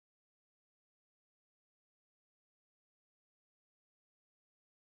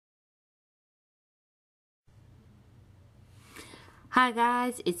Hi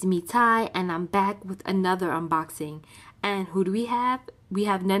guys, it's me Ty, and I'm back with another unboxing. And who do we have? We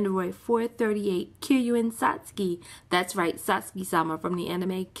have Nendoroid 438 Kiryuin Satsuki. That's right, Satsuki-sama from the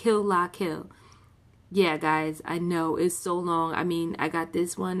anime Kill La Kill. Yeah guys, I know, it's so long. I mean, I got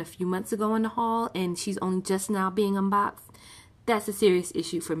this one a few months ago in the haul, and she's only just now being unboxed. That's a serious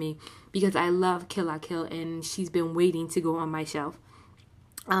issue for me, because I love Kill La Kill, and she's been waiting to go on my shelf.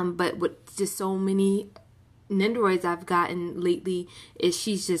 But with just so many Nendoroids I've gotten lately,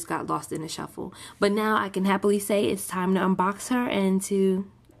 she's just got lost in the shuffle. But now I can happily say it's time to unbox her and to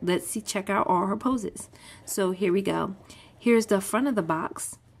check out all her poses. So here we go. Here's the front of the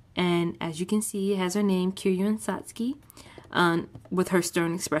box, and as you can see, it has her name, Kiryuin Satsuki, with her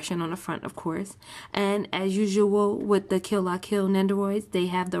stern expression on the front, of course. And as usual with the Kill La Kill Nendoroids, they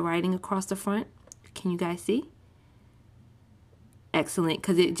have the writing across the front. Can you guys see? Excellent,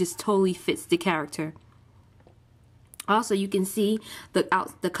 because it just totally fits the character. Also, you can see the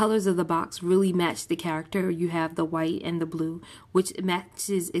colors of the box really match the character. You have the white and the blue, which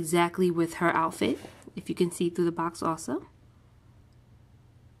matches exactly with her outfit, if you can see through the box also.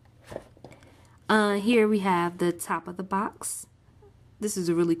 Here we have the top of the box. This is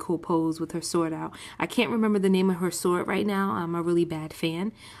a really cool pose with her sword out. I can't remember the name of her sword right now. I'm a really bad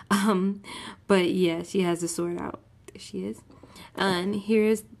fan. But yeah, she has the sword out. There she is. And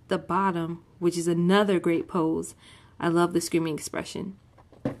here's the bottom, which is another great pose. I love the screaming expression.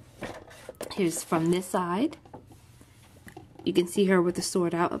 Here's from this side. You can see her with the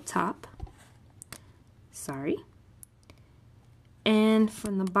sword out up top. Sorry. And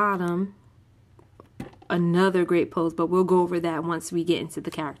from the bottom, another great pose, but we'll go over that once we get into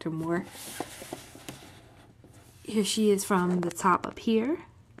the character more. Here she is from the top up here.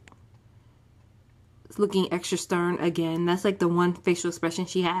 It's looking extra stern again. That's like the one facial expression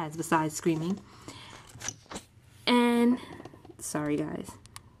she has besides screaming. And sorry guys,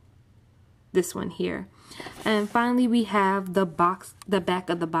 this one here. And finally we have the back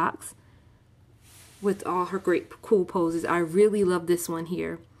of the box with all her great cool poses. I really love this one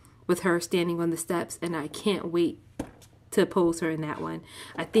here with her standing on the steps, and I can't wait to pose her in that one.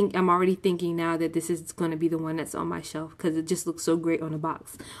 I'm already thinking now that this is going to be the one that's on my shelf, because it just looks so great on the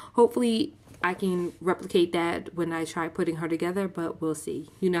box. Hopefully I can replicate that when I try putting her together, but we'll see.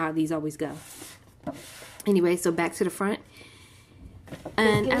 You know how these always go. Anyway, so back to the front.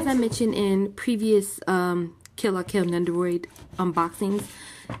 And as I mentioned in previous Kill La Kill Nendoroid unboxings,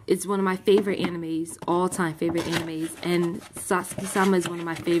 it's one of my favorite animes, all-time favorite animes, and Satsuki-sama is one of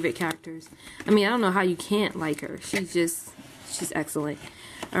my favorite characters. I mean, I don't know how you can't like her. She's excellent.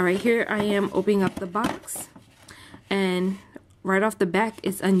 Alright, here I am opening up the box, and right off the back,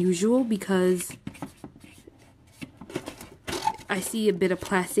 it's unusual because I see a bit of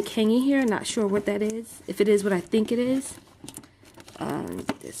plastic hanging here. Not sure what that is. If it is what I think it is. Let me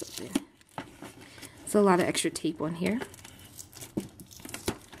get this open. There's a lot of extra tape on here.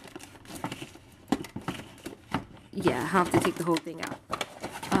 Yeah, I have to take the whole thing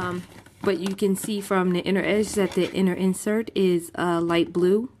out. But you can see from the inner edge that the inner insert is light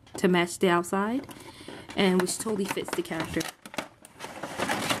blue to match the outside, and which totally fits the character.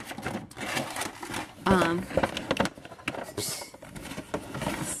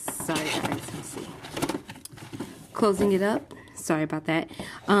 Sorry guys, let me see. Closing it up. Sorry about that.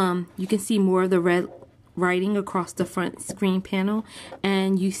 You can see more of the red writing across the front screen panel,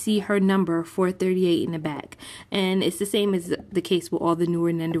 and you see her number 438 in the back. And it's the same as the case with all the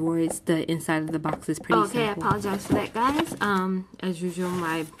newer Nendoroids. The inside of the box is pretty simple. I apologize for that, guys. As usual,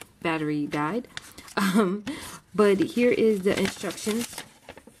 my battery died. But here is the instructions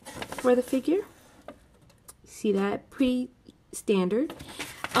for the figure. See that? Pretty standard.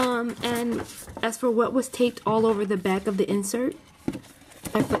 And as for what was taped all over the back of the insert,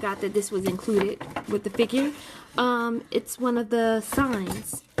 I forgot that this was included with the figure. It's one of the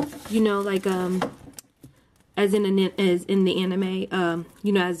signs, you know, like as in the anime,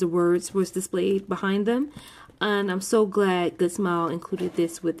 you know, as the words was displayed behind them. And I'm so glad Good Smile included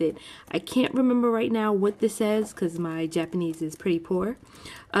this with it. I can't remember right now what this says because my Japanese is pretty poor.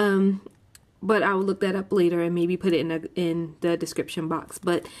 But I will look that up later and maybe put it in the description box.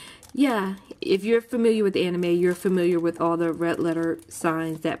 But yeah, if you're familiar with the anime, you're familiar with all the red letter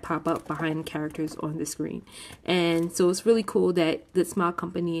signs that pop up behind characters on the screen. And so it's really cool that the Smile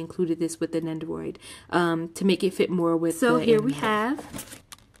Company included this with the Nendoroid to make it fit more with the here anime. We have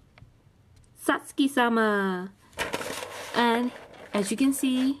Satsuki-sama. And as you can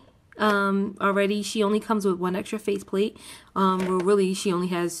see, already she only comes with one extra faceplate. Well, really she only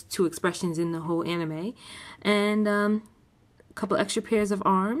has 2 expressions in the whole anime, and a couple extra pairs of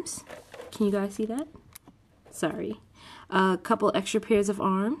arms. Can you guys see that? Sorry. a couple extra pairs of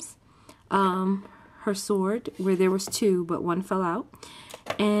arms, her sword, where there was two, but one fell out,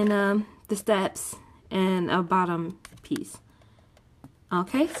 and the steps, and a bottom piece.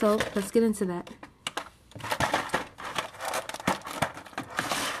 Okay, so let's get into that.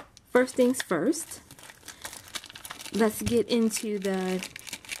 First things first, let's get into the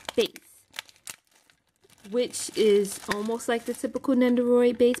face, which is almost like the typical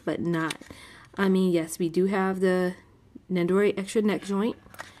Nendoroid base, but not. I mean, yes, we do have the Nendoroid extra neck joint,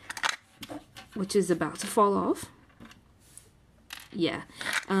 which is about to fall off. Yeah.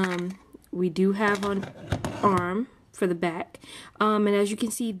 We do have an arm for the back. And as you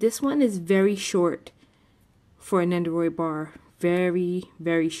can see, this one is very short for a Nendoroid bar. Very,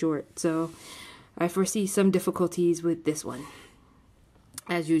 very short. So I foresee some difficulties with this one,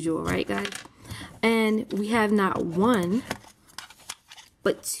 as usual, right, guys? And we have not one,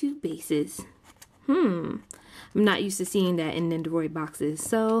 but two bases. I'm not used to seeing that in Nendoroid boxes,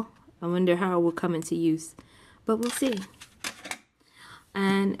 so I wonder how it will come into use, but we'll see.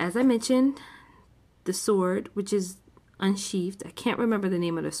 And as I mentioned, the sword, which is unsheathed. I can't remember the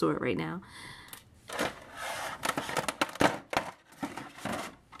name of the sword right now.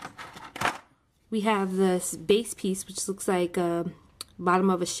 We have this base piece, which looks like bottom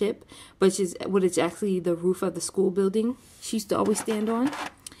of a ship, which is what is actually the roof of the school building she used to always stand on.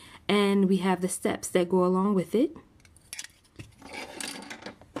 And we have the steps that go along with it.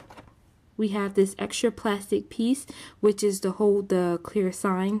 We have this extra plastic piece, which is to hold the clear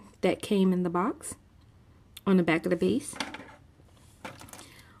sign that came in the box on the back of the base.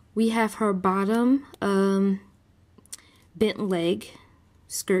 We have her bottom bent leg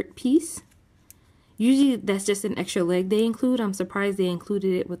skirt piece. Usually that's just an extra leg they include. I'm surprised they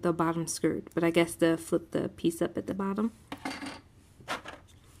included it with the bottom skirt, but I guess to flip the piece up at the bottom.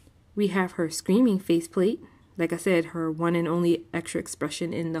 We have her screaming faceplate. Like I said, her one and only extra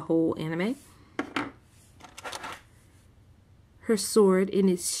expression in the whole anime. Her sword in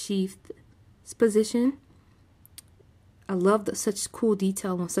its sheathed position. I love such cool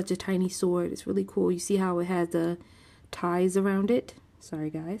detail on such a tiny sword. It's really cool. You see how it has the ties around it? Sorry,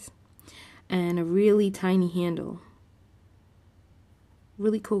 guys. And a really tiny handle.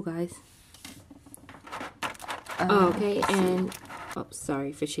 Really cool, guys. Okay, and oh,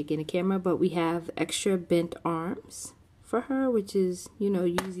 sorry for shaking the camera, but we have extra bent arms for her, which is, you know,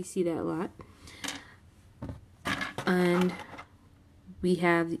 you usually see that a lot. And we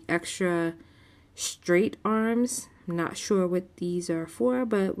have the extra straight arms. I'm not sure what these are for,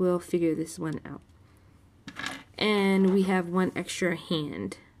 but we'll figure this one out. And we have one extra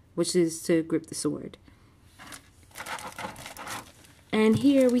hand, which is to grip the sword. And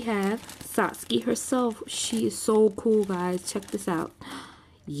here we have Satsuki herself. She is so cool, guys. Check this out.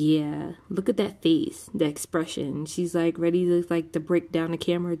 Yeah, look at that face, the expression. She's like ready to break down the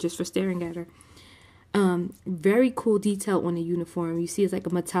camera just for staring at her. Very cool detail on the uniform. You see it's like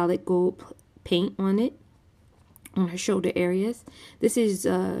a metallic gold paint on it, on her shoulder areas. This is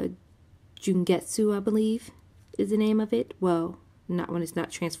Jungetsu, I believe, is the name of it. Well, not when it's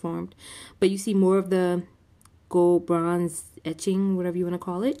not transformed, but you see more of the gold bronze etching, whatever you want to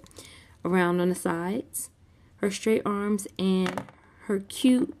call it, around on the sides, her straight arms, and her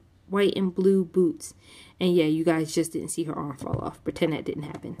cute white and blue boots. And yeah, you guys just didn't see her arm fall off. Pretend that didn't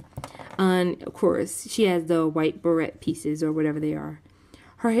happen. And of course, she has the white barrette pieces or whatever they are.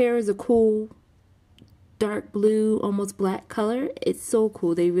 Her hair is a cool dark blue, almost black color. It's so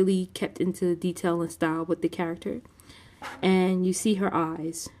cool. They really kept into detail and style with the character. And you see her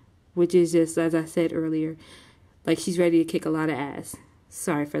eyes, which is just, as I said earlier, like she's ready to kick a lot of ass.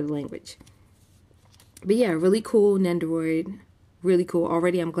 Sorry for the language. But yeah, really cool Nendoroid. Really cool.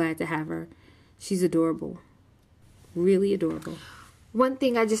 Already I'm glad to have her. She's adorable. Really adorable. One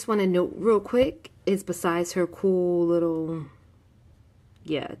thing I just want to note real quick is besides her cool little,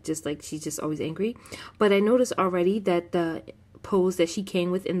 yeah, just like she's just always angry. But I noticed already that the pose that she came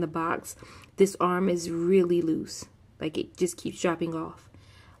with in the box, this arm is really loose. Like it just keeps dropping off.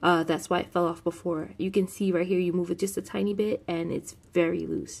 That's why it fell off before. You can see right here, you move it just a tiny bit and it's very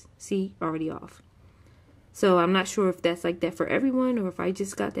loose. See, already off. So I'm not sure if that's like that for everyone or if I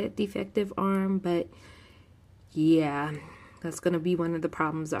just got that defective arm, but yeah, that's going to be one of the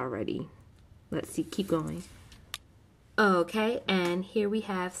problems already. Let's see, keep going. Okay, and here we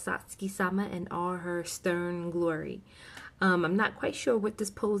have Satsuki-sama in all her stern glory. I'm not quite sure what this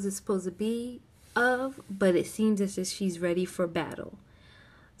pose is supposed to be of, but it seems as if she's ready for battle.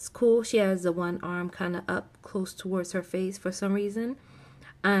 It's cool. She has the one arm kind of up close towards her face for some reason.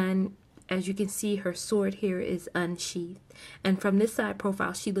 And as you can see, her sword here is unsheathed. And from this side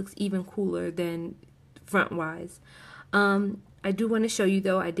profile, she looks even cooler than front-wise. I do want to show you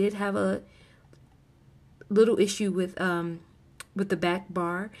though, I did have a little issue with the back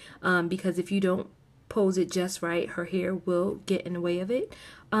bar, because if you don't pose it just right, her hair will get in the way of it.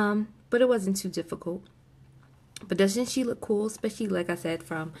 But it wasn't too difficult. But doesn't she look cool, especially like I said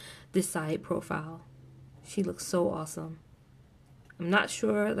from this side profile? She looks so awesome. I'm not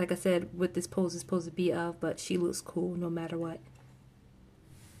sure, like I said, what this pose is supposed to be of, but she looks cool no matter what.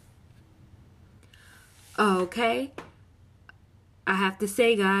 Okay, I have to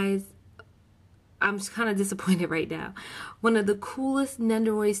say, guys, I'm just kind of disappointed right now. One of the coolest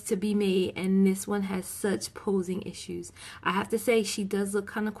Nendoroids to be made, and this one has such posing issues. I have to say, she does look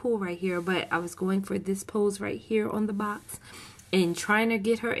kind of cool right here, but I was going for this pose right here on the box, and trying to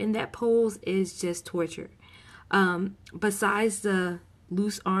get her in that pose is just torture. Besides the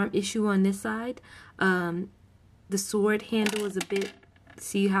loose arm issue on this side, the sword handle is a bit,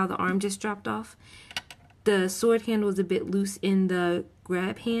 see how the arm just dropped off? The sword handle is a bit loose in the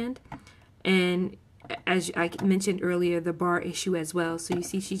grab hand. And as I mentioned earlier, the bar issue as well. So you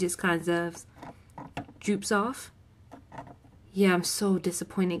see she just kind of droops off. Yeah, I'm so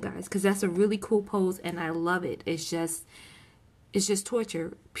disappointed, guys, because that's a really cool pose and I love it. It's just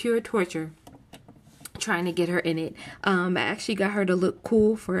torture, pure torture, trying to get her in it. I actually got her to look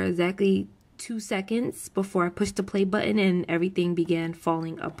cool for exactly 2 seconds before I pushed the play button and everything began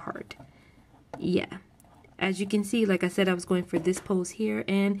falling apart. Yeah. As you can see, like I said, I was going for this pose here,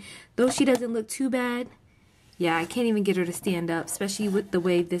 and though she doesn't look too bad, yeah, I can't even get her to stand up, especially with the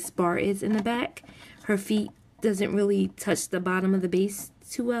way this bar is in the back. Her feet doesn't really touch the bottom of the base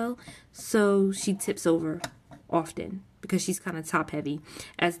too well, so she tips over often because she's kind of top heavy,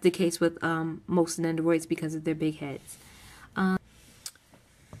 as the case with most Nendoroids because of their big heads.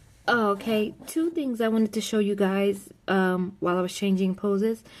 Okay, 2 things I wanted to show you guys while I was changing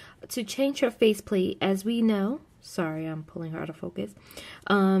poses. To change her faceplate, as we know, sorry, I'm pulling her out of focus,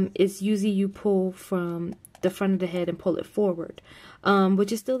 it's usually you pull from the front of the head and pull it forward,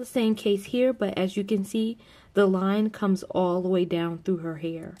 which is still the same case here, but as you can see, the line comes all the way down through her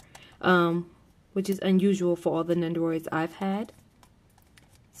hair, which is unusual for all the Nendoroids I've had.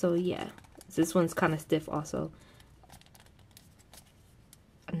 So yeah, this one's kind of stiff also.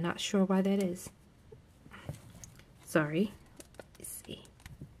 I'm not sure why that is. Sorry. Let's see.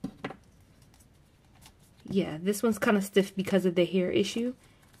 Yeah, this one's kind of stiff because of the hair issue.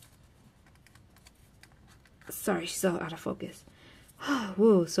 Sorry, she's all out of focus.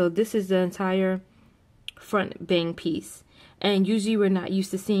 Whoa, so this is the entire front bang piece. And usually we're not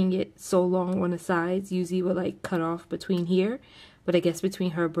used to seeing it so long on the sides. Usually we're like cut off between here. But I guess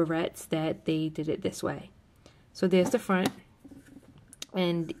between her barrettes that they did it this way. So there's the front.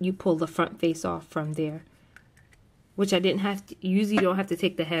 And you pull the front face off from there, which I didn't have to. Usually you don't have to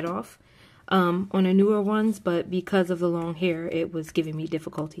take the head off on the newer ones, but because of the long hair, it was giving me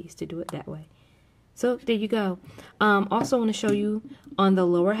difficulties to do it that way. So there you go. Also want to show you on the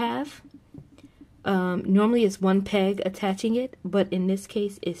lower half. Normally it's 1 peg attaching it, but in this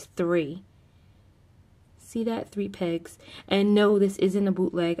case it's 3. See that? 3 pegs. And no, this isn't a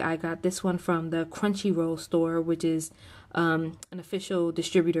bootleg. I got this one from the Crunchyroll store, which is an official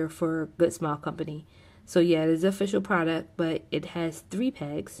distributor for Good Smile Company. So yeah, it is an official product, but it has 3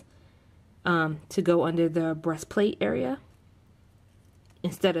 pegs to go under the breastplate area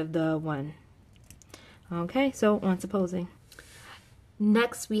instead of the 1. Okay, so on to posing.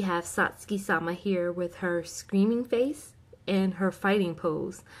 Next we have Satsuki-sama here with her screaming face and her fighting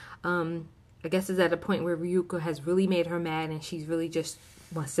pose. I guess it's at a point where Ryuko has really made her mad and she's really just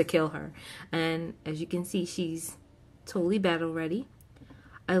wants to kill her. And as you can see, she's totally battle ready.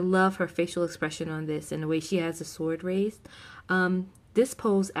 I love her facial expression on this and the way she has the sword raised. This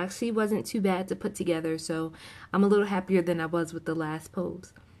pose actually wasn't too bad to put together, so I'm a little happier than I was with the last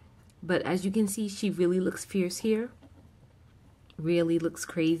pose. But as you can see, she really looks fierce here. Really looks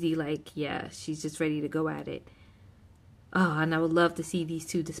crazy, like, yeah, she's just ready to go at it. Oh, and I would love to see these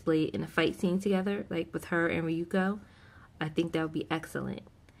two displayed in a fight scene together, like with her and Ryuko. I think that would be excellent.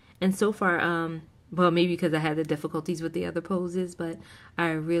 And so far, well, maybe because I had the difficulties with the other poses, but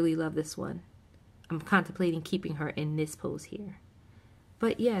I really love this one. I'm contemplating keeping her in this pose here.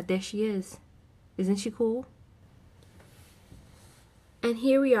 But yeah, there she is. Isn't she cool? And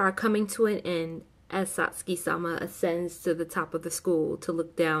here we are coming to an end as Satsuki-sama ascends to the top of the school to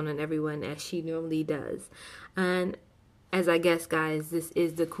look down on everyone as she normally does. And as I guess, guys, this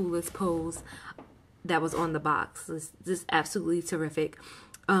is the coolest pose that was on the box. This is absolutely terrific.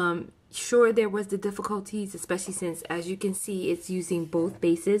 Sure, there was the difficulties, especially since, as you can see, it's using both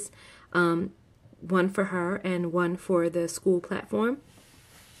bases. One for her and one for the school platform.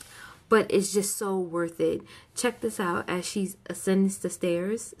 but it's just so worth it. Check this out. As she's ascending the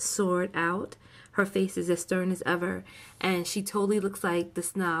stairs, sword out, her face is as stern as ever, and she totally looks like the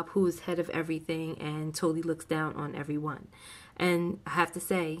snob who is head of everything and totally looks down on everyone. And I have to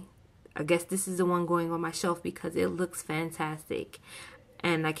say, I guess this is the one going on my shelf because it looks fantastic.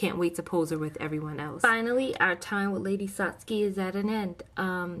 And I can't wait to pose her with everyone else. Finally, our time with Lady Satsuki is at an end.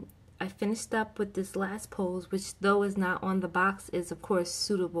 I finished up with this last pose, which though is not on the box, is of course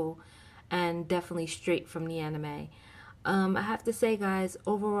suitable and definitely straight from the anime. I have to say, guys,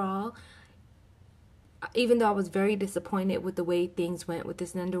 overall, even though I was very disappointed with the way things went with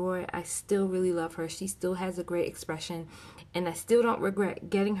this Nendoroid, I still really love her. She still has a great expression, and I still don't regret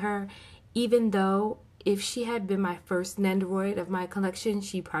getting her, even though if she had been my first Nendoroid of my collection,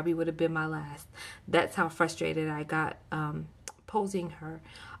 she probably would have been my last. That's how frustrated I got posing her.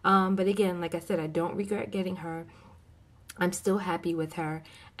 But again, like I said, I don't regret getting her. I'm still happy with her.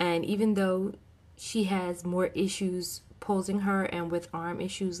 And even though she has more issues posing her and with arm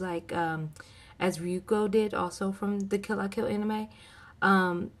issues like as Ryuko did also from the Kill la Kill anime,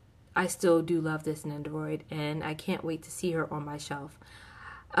 I still do love this Nendoroid, and I can't wait to see her on my shelf.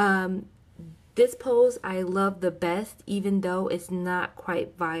 This pose I love the best, even though it's not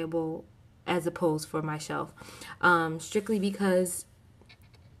quite viable as a pose for my shelf. Strictly because,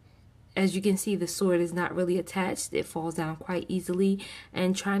 as you can see, the sword is not really attached. It falls down quite easily,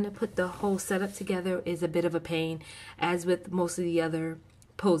 and trying to put the whole setup together is a bit of a pain, as with most of the other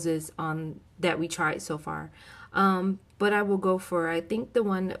poses that we tried so far. But I will go for, I think the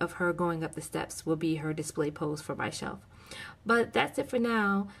one of her going up the steps will be her display pose for my shelf. But that's it for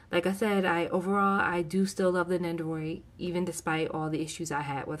now. Like I said, overall I do still love the Nendoroid, even despite all the issues I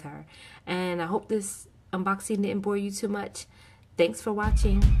had with her. And I hope this unboxing didn't bore you too much. Thanks for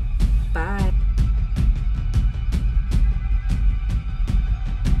watching. Bye.